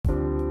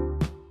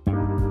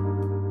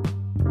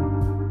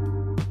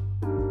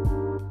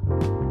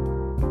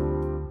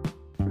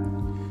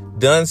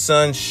Done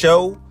Son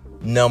Show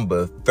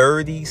number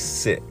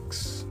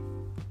 36.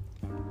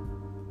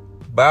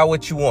 Buy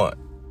what you want.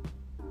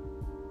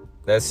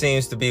 That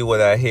seems to be what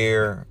I've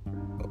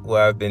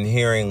been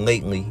hearing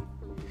lately.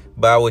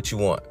 Buy what you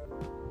want.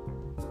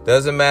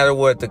 Doesn't matter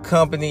what the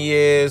company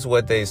is,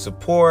 what they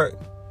support.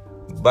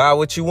 Buy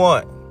what you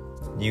want.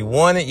 You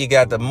want it, you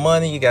got the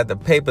money, you got the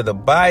paper to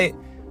buy it.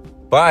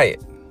 Buy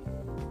it.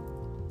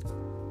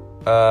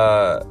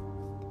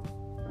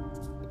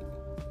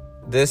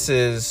 This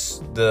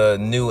is the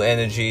new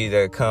energy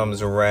that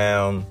comes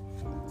around.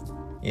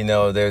 You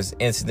know, there's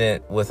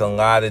incident with a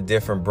lot of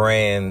different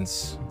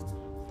brands.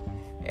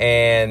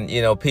 And,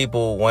 you know,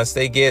 people, once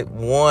they get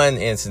one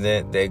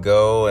incident, they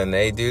go and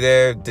they do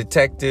their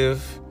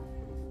detective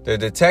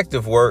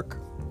work.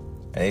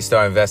 And they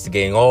start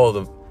investigating all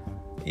the,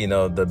 you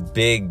know, the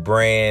big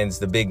brands,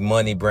 the big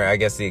money brand, I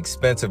guess the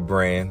expensive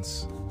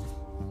brands.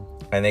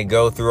 And they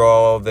go through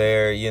all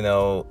their, you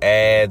know,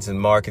 ads and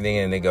marketing,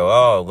 and they go,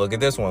 oh, look at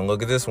this one,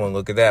 look at this one,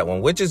 look at that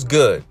one, which is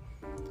good.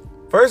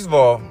 First of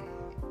all,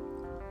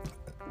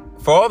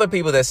 for all the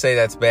people that say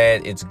that's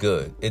bad, it's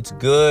good. It's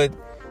good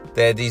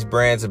that these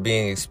brands are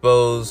being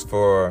exposed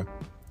for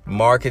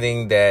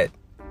marketing that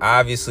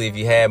obviously if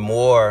you had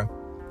more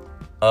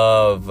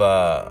of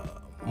a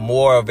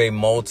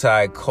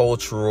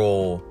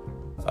multicultural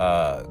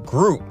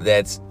group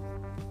that's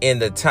in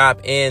the top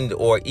end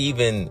or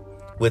even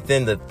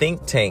within the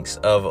think tanks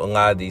of a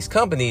lot of these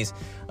companies,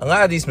 a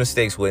lot of these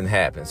mistakes wouldn't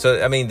happen.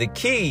 So, I mean,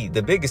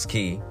 the biggest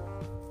key,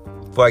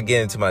 before I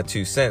get into my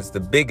 2 cents, the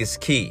biggest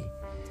key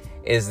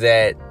is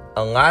that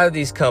a lot of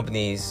these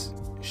companies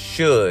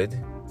should,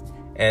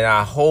 and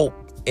I hope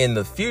in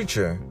the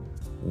future,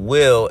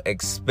 will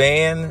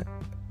expand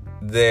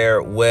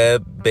their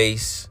web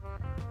base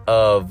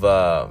of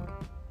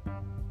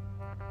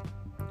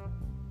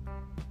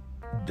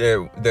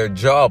their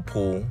job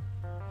pool.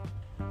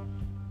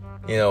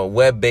 You know,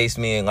 web-based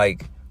meaning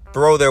like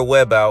throw their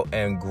web out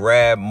and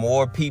grab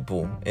more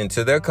people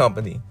into their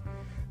company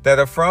that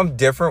are from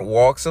different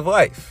walks of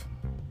life.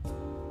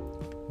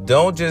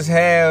 Don't just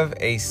have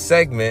a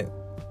segment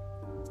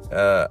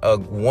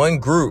of one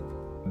group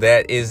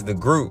that is the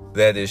group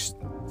that is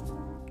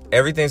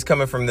everything's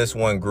coming from this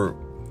one group,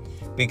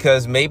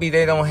 because maybe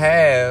they don't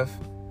have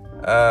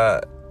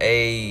an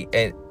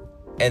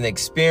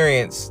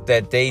experience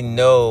that they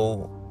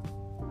know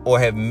or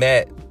have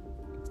met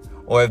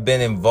or have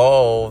been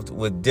involved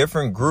with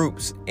different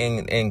groups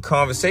in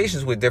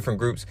conversations with different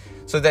groups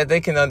so that they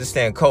can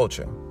understand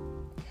culture.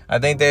 I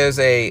think there's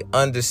a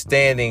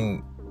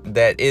understanding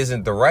that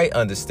isn't the right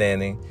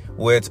understanding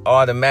where it's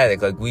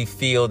automatic. Like we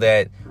feel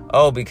that,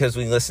 oh, because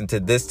we listen to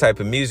this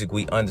type of music,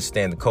 we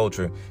understand the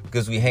culture.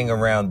 Because we hang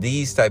around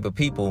these type of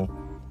people,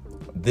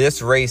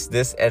 this race,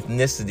 this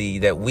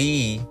ethnicity, that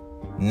we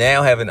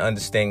now have an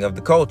understanding of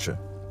the culture.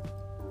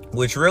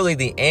 Which really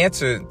the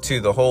answer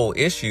to the whole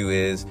issue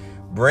is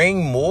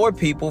bring more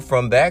people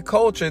from that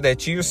culture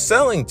that you're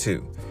selling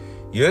to.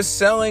 You're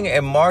selling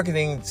and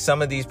marketing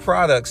some of these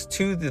products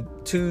to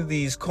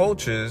these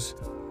cultures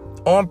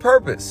on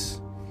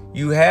purpose.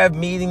 You have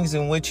meetings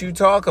in which you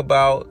talk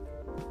about,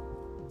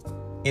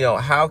 you know,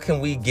 how can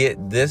we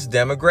get this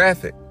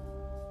demographic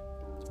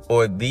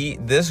or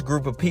this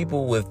group of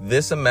people with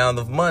this amount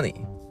of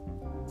money?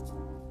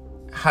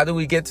 How do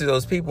we get to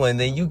those people? And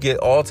then you get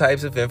all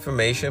types of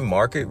information,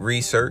 market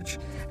research,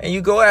 and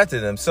you go after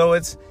them. So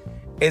it's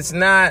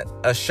not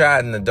a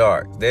shot in the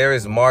dark. There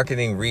is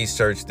marketing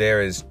research.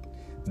 There is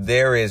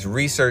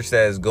research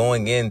that is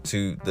going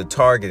into the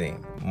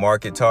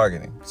market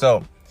targeting.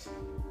 So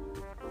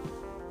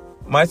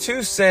my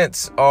 2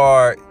 cents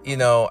are, you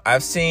know,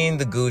 I've seen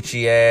the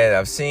Gucci ad.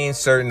 I've seen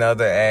certain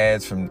other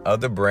ads from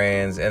other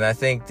brands. And I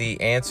think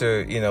the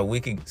answer, you know, we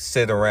could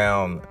sit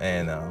around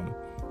and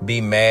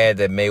be mad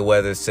that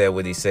Mayweather said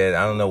what he said.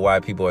 I don't know why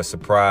people are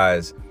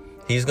surprised.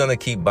 He's going to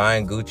keep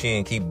buying Gucci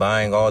and keep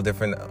buying all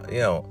different, you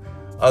know,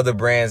 other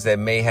brands that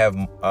may have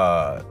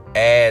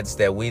ads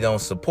that we don't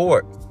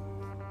support.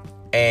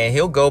 And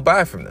he'll go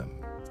buy from them,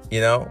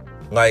 you know,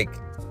 like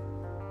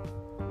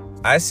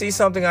I see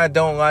something I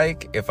don't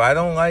like. If I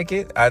don't like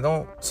it, I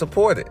don't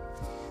support it.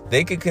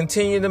 They could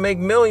continue to make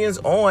millions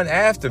on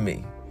after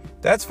me.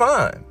 That's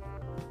fine.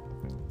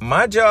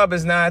 My job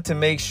is not to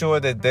make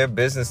sure that their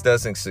business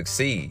doesn't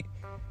succeed.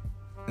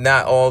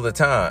 Not all the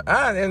time.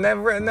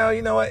 No,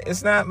 you know what?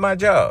 It's not my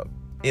job.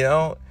 You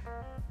know,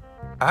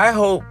 I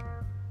hope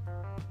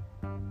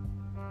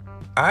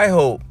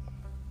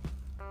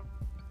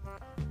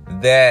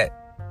that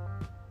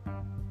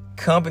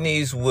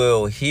companies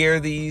will hear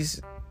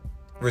these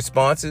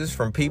responses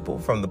from people,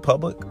 from the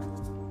public,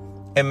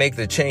 and make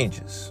the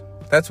changes.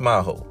 That's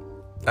my hope.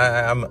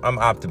 I'm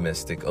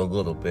optimistic a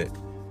little bit.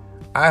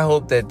 I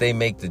hope that they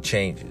make the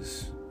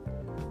changes.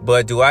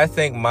 But do I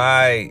think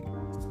my,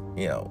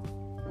 you know,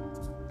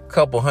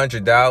 couple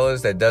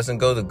 $100 that doesn't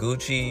go to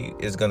Gucci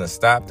is going to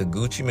stop the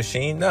Gucci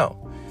machine? No,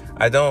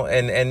 I don't.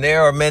 And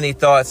there are many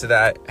thoughts that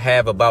I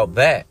have about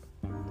that,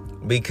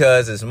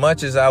 because as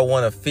much as I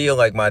want to feel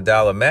like my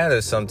dollar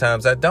matters,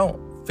 sometimes I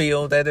don't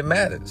feel that it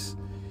matters.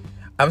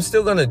 I'm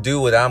still going to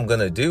do what I'm going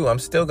to do. I'm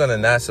still going to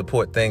not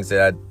support things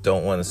that I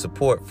don't want to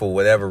support for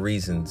whatever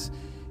reasons,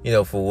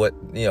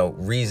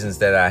 reasons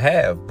that I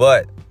have.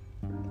 But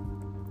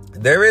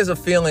there is a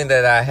feeling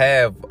that I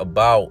have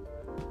about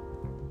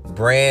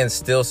brands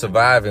still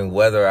surviving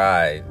whether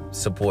I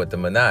support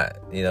them or not.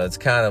 It's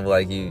kind of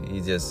like you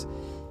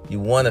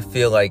want to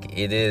feel like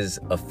it is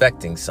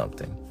affecting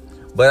something.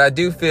 But I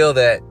do feel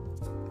that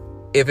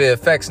if it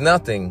affects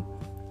nothing,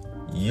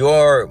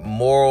 your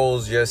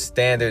morals, your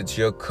standards,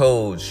 your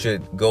codes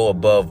should go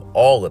above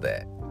all of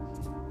that.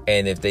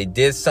 And if they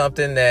did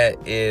something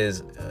that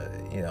is,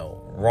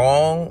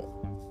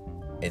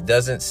 wrong, it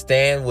doesn't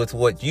stand with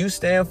what you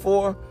stand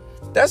for,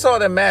 that's all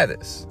that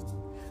matters.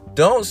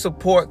 Don't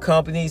support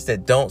companies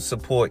that don't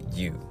support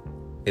you,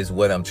 is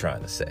what I'm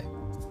trying to say.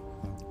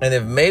 And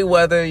if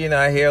Mayweather,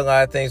 I hear a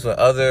lot of things when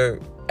other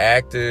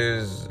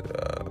actors,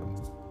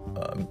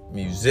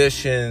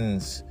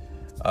 musicians,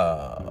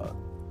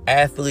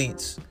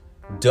 athletes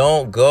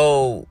don't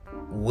go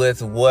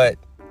with what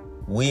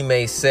we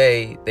may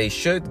say they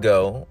should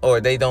go,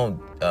 or they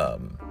don't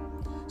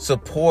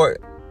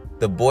support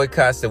the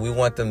boycotts that we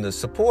want them to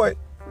support.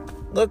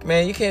 Look,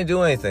 man, you can't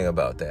do anything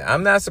about that.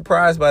 I'm not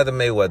surprised by the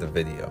Mayweather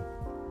video.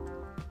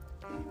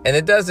 And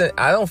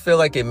I don't feel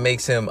like it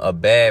makes him a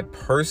bad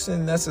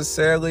person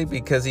necessarily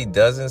because he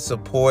doesn't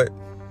support,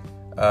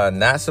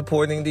 not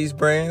supporting these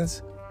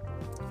brands.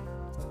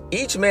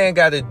 Each man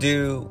got to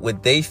do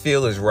what they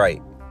feel is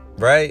right?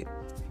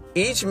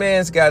 Each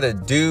man's got to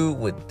do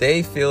what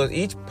they feel.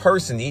 Each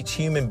person, each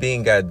human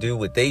being got to do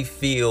what they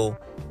feel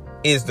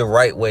is the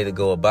right way to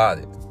go about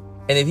it.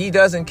 And if he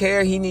doesn't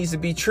care, he needs to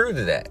be true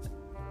to that.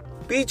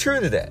 Be true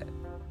to that.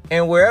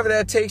 And wherever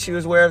that takes you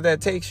is wherever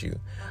that takes you.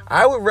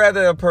 I would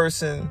rather a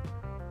person,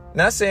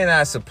 not saying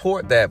I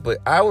support that, but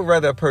I would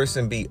rather a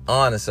person be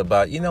honest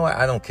about, you know what,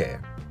 I don't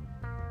care.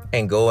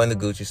 And go in the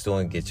Gucci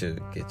store and get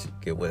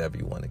whatever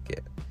you want to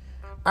get.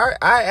 I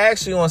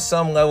actually on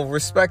some level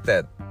respect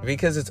that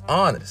because it's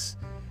honest.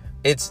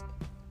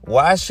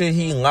 Why should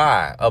he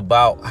lie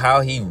about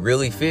how he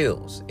really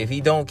feels? If he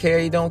don't care,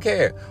 he don't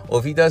care. Or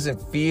if he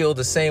doesn't feel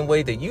the same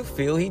way that you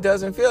feel, he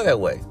doesn't feel that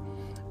way.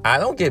 I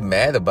don't get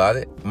mad about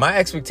it. My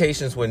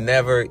expectations were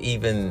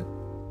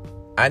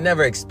I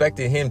never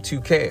expected him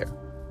to care.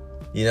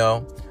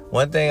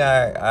 One thing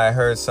I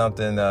heard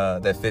something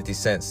that 50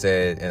 Cent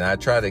said, and I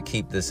try to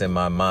keep this in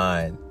my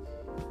mind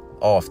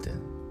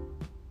often.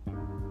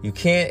 You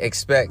can't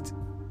expect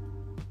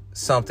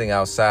something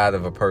outside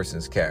of a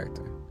person's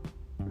character.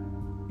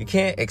 You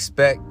can't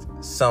expect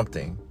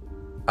something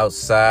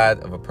outside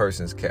of a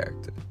person's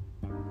character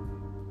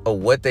or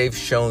what they've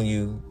shown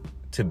you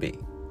to be.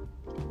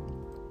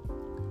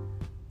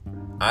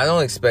 I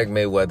don't expect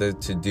Mayweather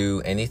to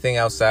do anything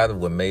outside of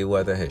what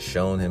Mayweather has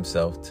shown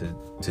himself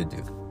to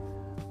do.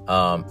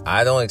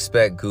 I don't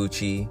expect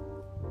Gucci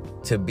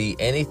to be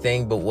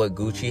anything but what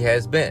Gucci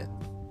has been.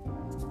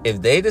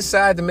 If they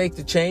decide to make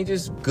the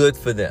changes, good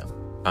for them.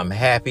 I'm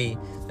happy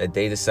that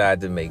they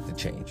decide to make the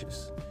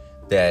changes.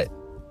 That,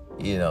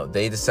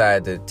 they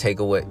decide to take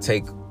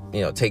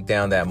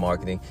down that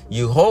marketing.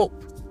 You hope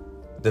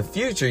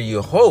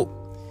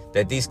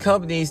that these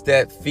companies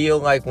that feel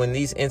like when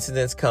these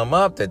incidents come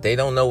up that they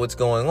don't know what's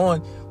going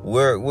on,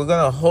 we're going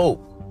to hope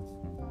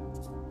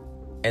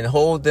and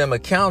hold them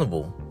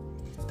accountable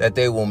that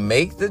they will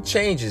make the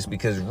changes,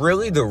 because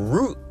really the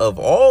root of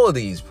all of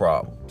these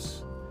problems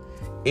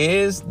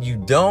is you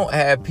don't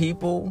have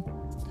people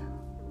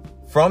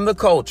from the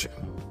culture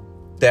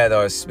that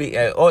are speaking.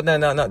 Oh,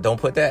 no,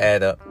 don't put that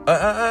ad up.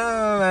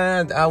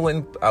 I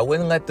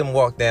wouldn't let them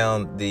walk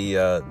down the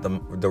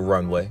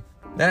runway.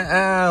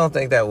 I don't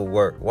think that would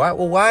work. Why?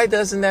 Well, why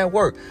doesn't that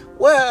work?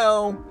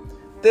 Well,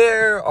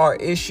 there are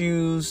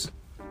issues.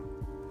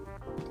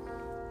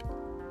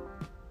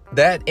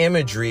 That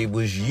imagery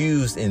was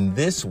used in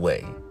this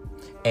way,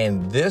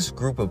 and this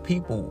group of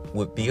people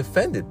would be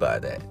offended by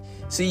that.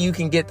 See, you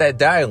can get that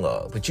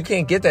dialogue, but you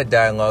can't get that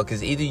dialogue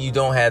because either you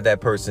don't have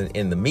that person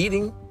in the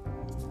meeting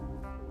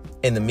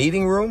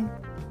room,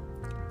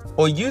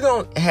 or you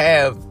don't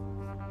have,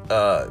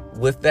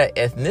 with that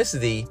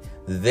ethnicity,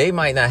 they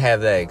might not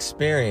have that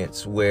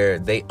experience where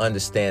they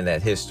understand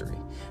that history.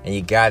 And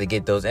you got to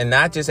get those, and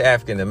not just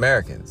African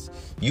Americans.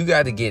 You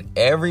got to get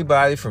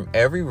everybody from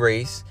every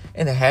race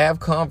and have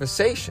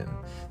conversation.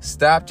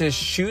 Stop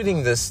just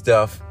shooting this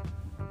stuff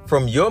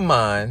from your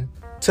mind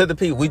to the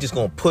people. We just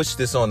going to push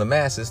this on the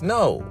masses.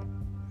 No.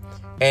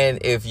 And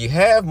if you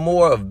have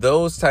more of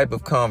those type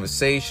of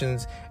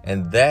conversations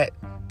and that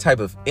type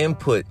of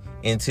input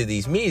into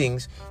these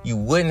meetings, you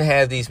wouldn't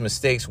have these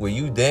mistakes where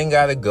you then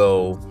got to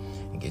go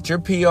and get your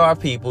PR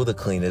people to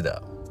clean it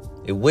up.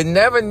 It would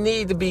never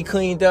need to be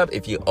cleaned up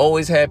if you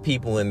always had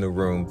people in the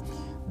room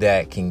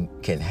that can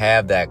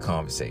have that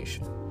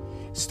conversation.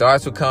 It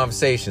starts with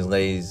conversations,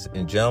 ladies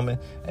and gentlemen,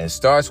 and it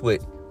starts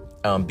with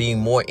being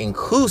more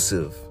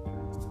inclusive.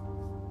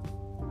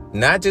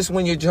 Not just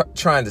when you're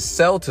trying to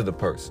sell to the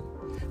person.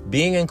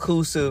 Being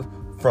inclusive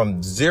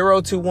from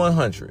 0 to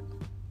 100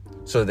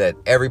 so that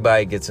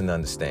everybody gets an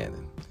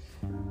understanding.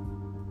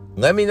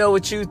 Let me know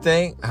what you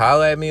think.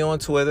 Holler at me on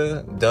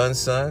Twitter,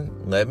 Dunson.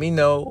 Let me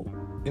know,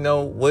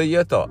 what are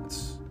your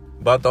thoughts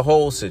about the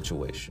whole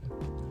situation?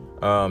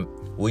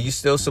 Will you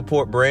still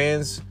support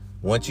brands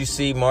once you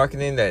see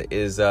marketing that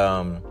is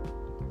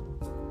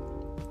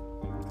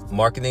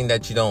marketing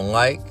that you don't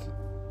like,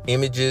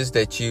 images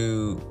that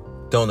you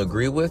don't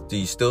agree with? Do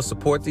you still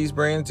support these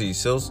brands? Do you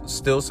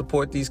still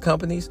support these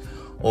companies?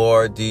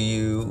 Or do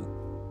you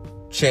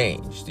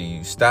change? Do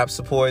you stop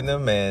supporting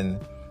them and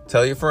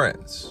tell your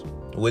friends?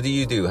 What do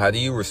you do? How do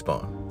you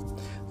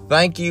respond?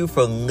 Thank you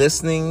for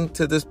listening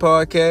to this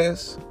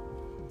podcast.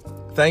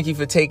 Thank you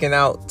for taking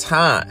out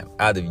time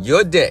out of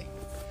your day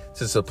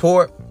to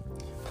support.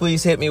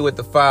 Please hit me with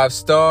the 5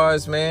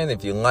 stars, man.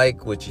 If you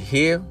like what you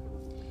hear,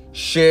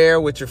 share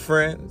with your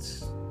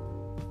friends.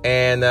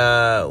 And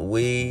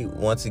we,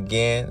 once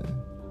again,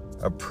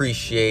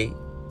 appreciate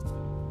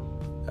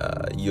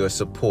your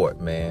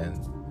support,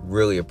 man.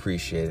 Really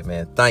appreciate it,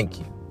 man. Thank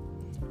you.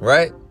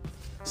 Right?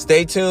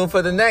 Stay tuned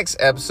for the next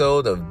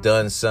episode of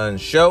Dunson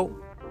Show.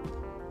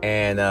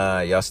 And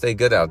y'all stay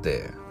good out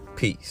there.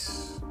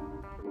 Peace.